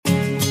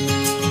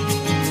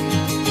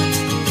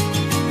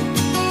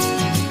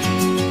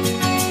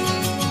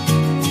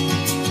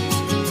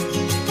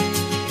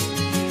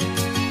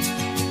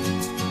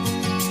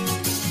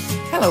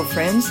Hello,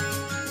 friends.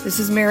 This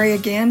is Mary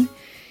again.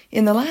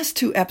 In the last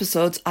 2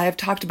 episodes, I have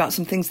talked about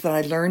some things that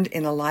I learned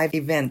in a live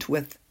event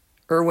with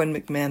Erwin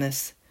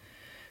McManus.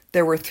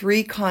 There were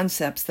 3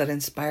 concepts that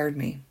inspired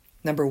me.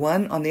 Number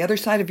 1, on the other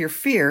side of your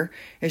fear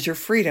is your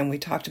freedom. We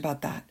talked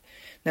about that.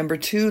 Number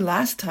 2,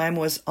 last time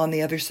was on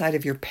the other side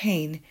of your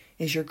pain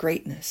is your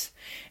greatness.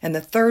 And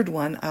the third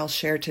one I'll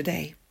share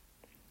today.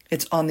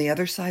 It's on the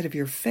other side of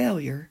your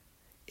failure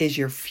is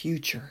your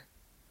future.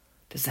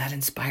 Does that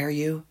inspire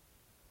you?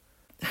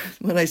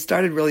 When I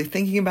started really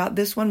thinking about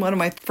this one of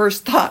my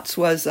first thoughts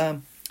was,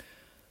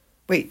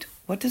 wait,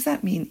 what does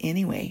that mean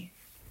anyway?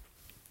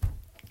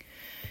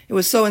 It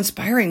was so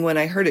inspiring when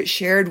I heard it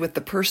shared with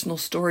the personal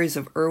stories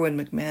of Erwin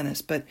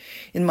McManus, but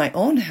in my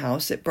own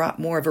house, it brought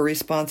more of a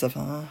response of,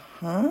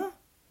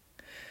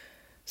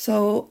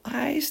 So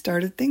I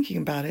started thinking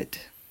about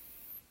it.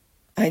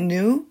 I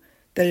knew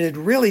that it had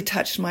really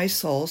touched my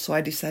soul, so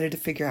I decided to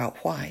figure out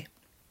why.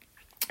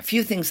 A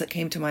few things that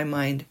came to my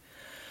mind.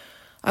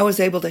 I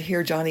was able to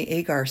hear Johnny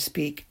Agar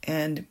speak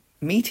and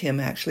meet him,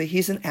 actually.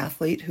 He's an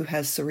athlete who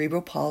has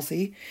cerebral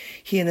palsy.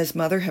 He and his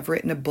mother have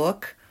written a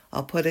book.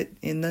 I'll put it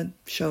in the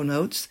show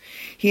notes.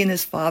 He and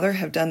his father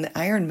have done the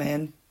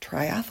Ironman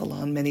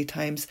triathlon many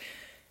times,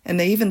 and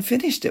they even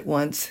finished it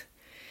once.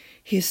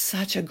 He is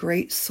such a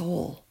great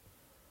soul.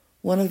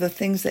 One of the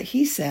things that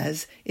he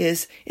says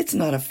is, it's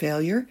not a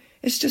failure,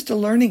 it's just a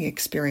learning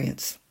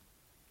experience.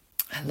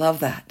 I love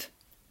that.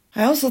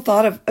 I also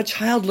thought of a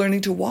child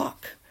learning to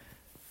walk.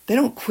 They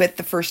don't quit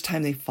the first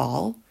time they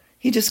fall.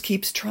 He just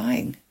keeps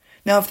trying.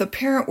 Now, if the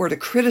parent were to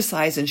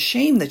criticize and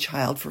shame the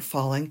child for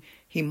falling,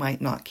 he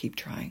might not keep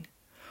trying.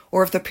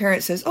 Or if the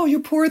parent says, oh, you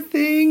poor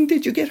thing,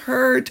 did you get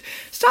hurt?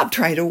 Stop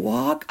trying to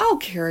walk. I'll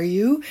carry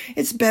you.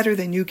 It's better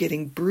than you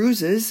getting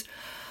bruises.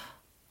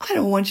 I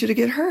don't want you to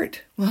get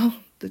hurt. Well,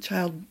 the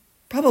child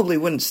probably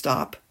wouldn't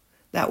stop.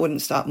 That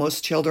wouldn't stop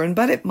most children,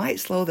 but it might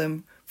slow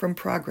them from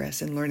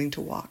progress in learning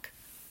to walk.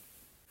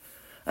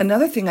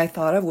 Another thing I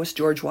thought of was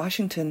George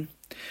Washington.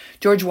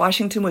 George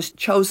Washington was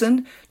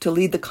chosen to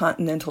lead the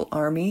Continental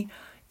Army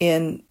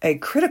in a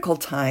critical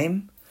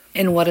time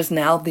in what is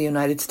now the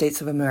United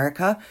States of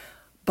America,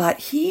 but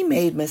he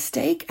made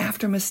mistake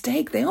after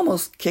mistake. They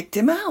almost kicked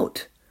him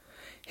out.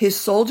 His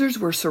soldiers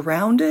were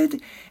surrounded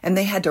and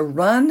they had to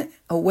run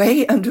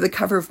away under the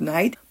cover of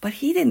night, but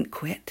he didn't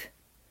quit.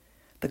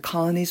 The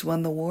colonies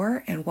won the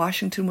war and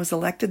Washington was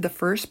elected the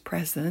first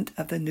president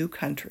of the new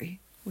country,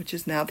 which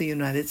is now the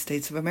United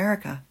States of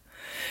America.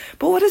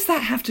 But what does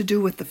that have to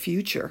do with the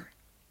future?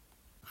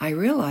 I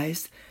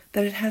realized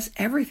that it has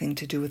everything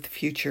to do with the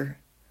future.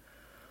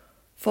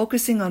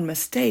 Focusing on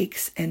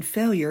mistakes and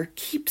failure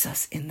keeps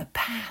us in the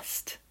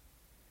past.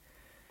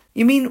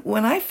 You mean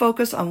when I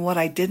focus on what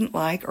I didn't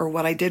like or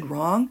what I did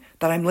wrong,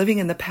 that I'm living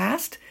in the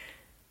past?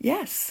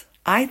 Yes,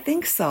 I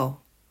think so.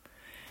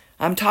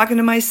 I'm talking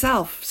to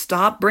myself.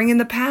 Stop bringing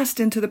the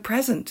past into the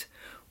present.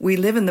 We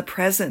live in the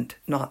present,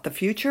 not the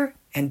future,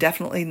 and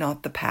definitely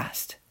not the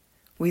past.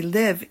 We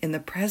live in the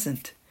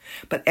present.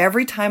 But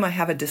every time I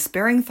have a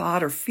despairing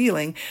thought or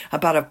feeling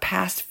about a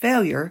past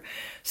failure,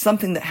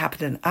 something that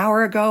happened an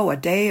hour ago, a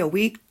day, a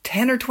week,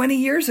 10 or 20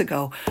 years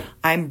ago,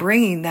 I'm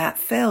bringing that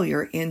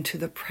failure into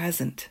the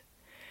present.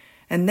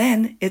 And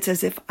then it's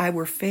as if I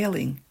were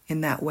failing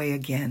in that way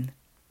again.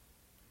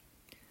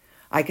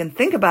 I can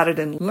think about it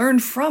and learn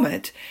from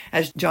it,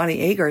 as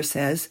Johnny Agar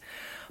says,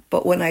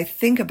 but when I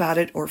think about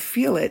it or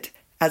feel it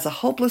as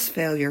a hopeless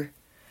failure,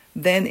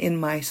 then in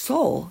my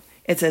soul,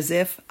 it's as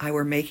if I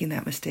were making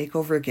that mistake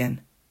over again.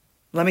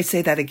 Let me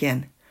say that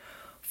again.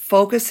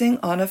 Focusing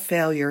on a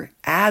failure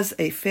as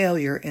a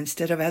failure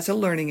instead of as a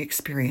learning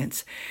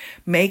experience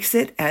makes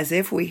it as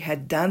if we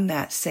had done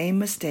that same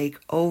mistake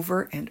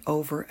over and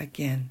over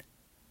again.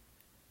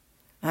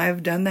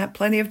 I've done that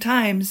plenty of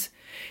times.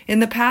 In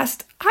the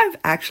past, I've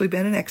actually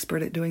been an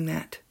expert at doing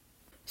that.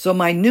 So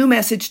my new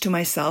message to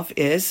myself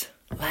is,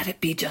 let it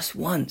be just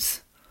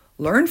once.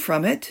 Learn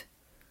from it.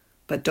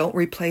 But don't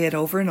replay it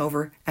over and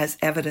over as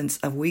evidence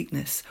of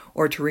weakness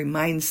or to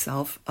remind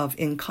self of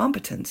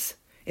incompetence.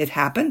 It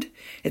happened.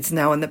 It's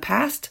now in the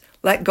past.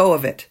 Let go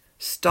of it.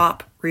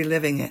 Stop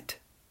reliving it.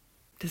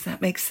 Does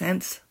that make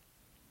sense?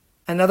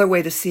 Another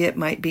way to see it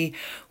might be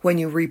when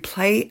you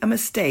replay a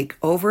mistake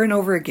over and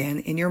over again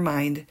in your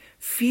mind,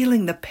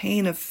 feeling the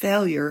pain of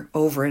failure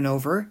over and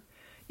over,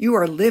 you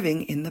are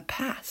living in the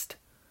past.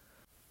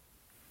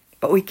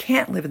 But we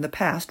can't live in the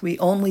past. We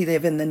only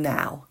live in the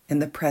now, in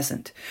the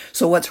present.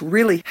 So what's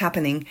really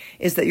happening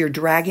is that you're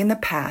dragging the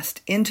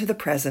past into the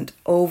present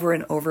over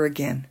and over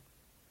again.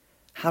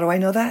 How do I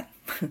know that?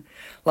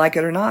 Like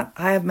it or not,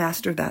 I have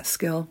mastered that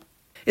skill.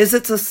 Is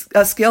it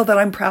a skill that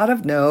I'm proud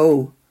of?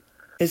 No.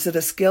 Is it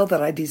a skill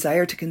that I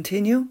desire to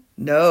continue?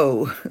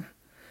 No.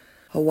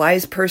 A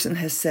wise person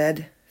has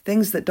said,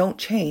 things that don't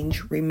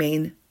change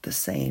remain the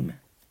same.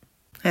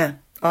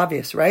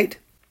 Obvious, right?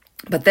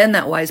 But then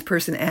that wise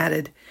person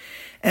added,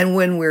 and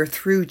when we're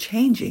through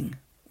changing,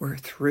 we're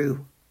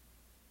through.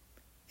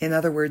 In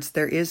other words,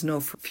 there is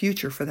no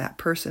future for that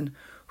person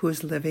who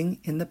is living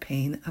in the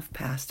pain of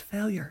past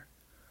failure.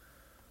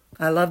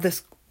 I love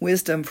this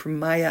wisdom from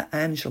Maya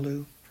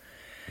Angelou.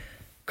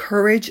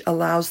 Courage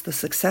allows the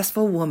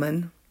successful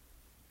woman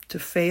to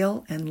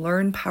fail and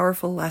learn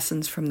powerful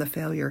lessons from the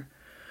failure,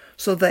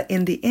 so that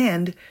in the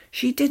end,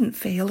 she didn't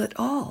fail at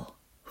all.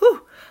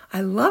 Whew,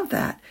 I love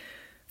that.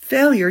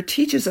 Failure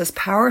teaches us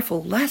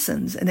powerful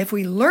lessons, and if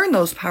we learn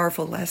those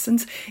powerful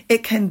lessons,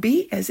 it can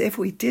be as if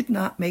we did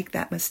not make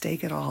that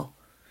mistake at all.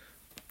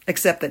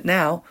 Except that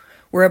now,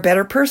 we're a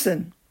better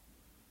person,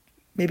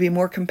 maybe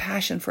more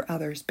compassion for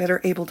others,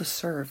 better able to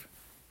serve.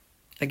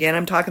 Again,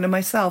 I'm talking to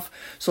myself,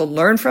 so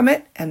learn from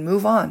it and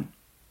move on.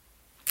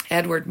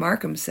 Edward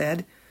Markham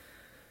said,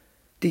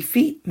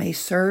 "Defeat may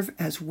serve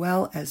as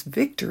well as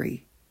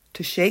victory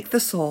to shake the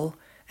soul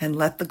and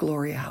let the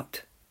glory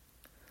out."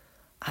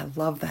 I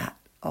love that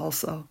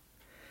also.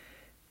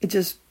 It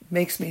just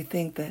makes me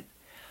think that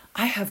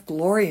I have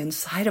glory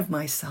inside of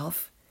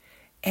myself,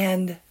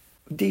 and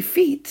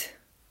defeat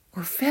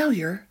or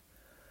failure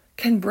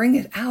can bring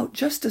it out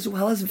just as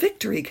well as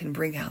victory can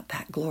bring out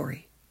that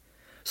glory.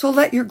 So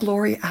let your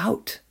glory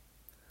out.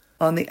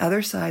 On the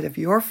other side of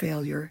your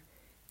failure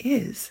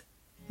is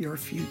your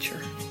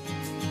future.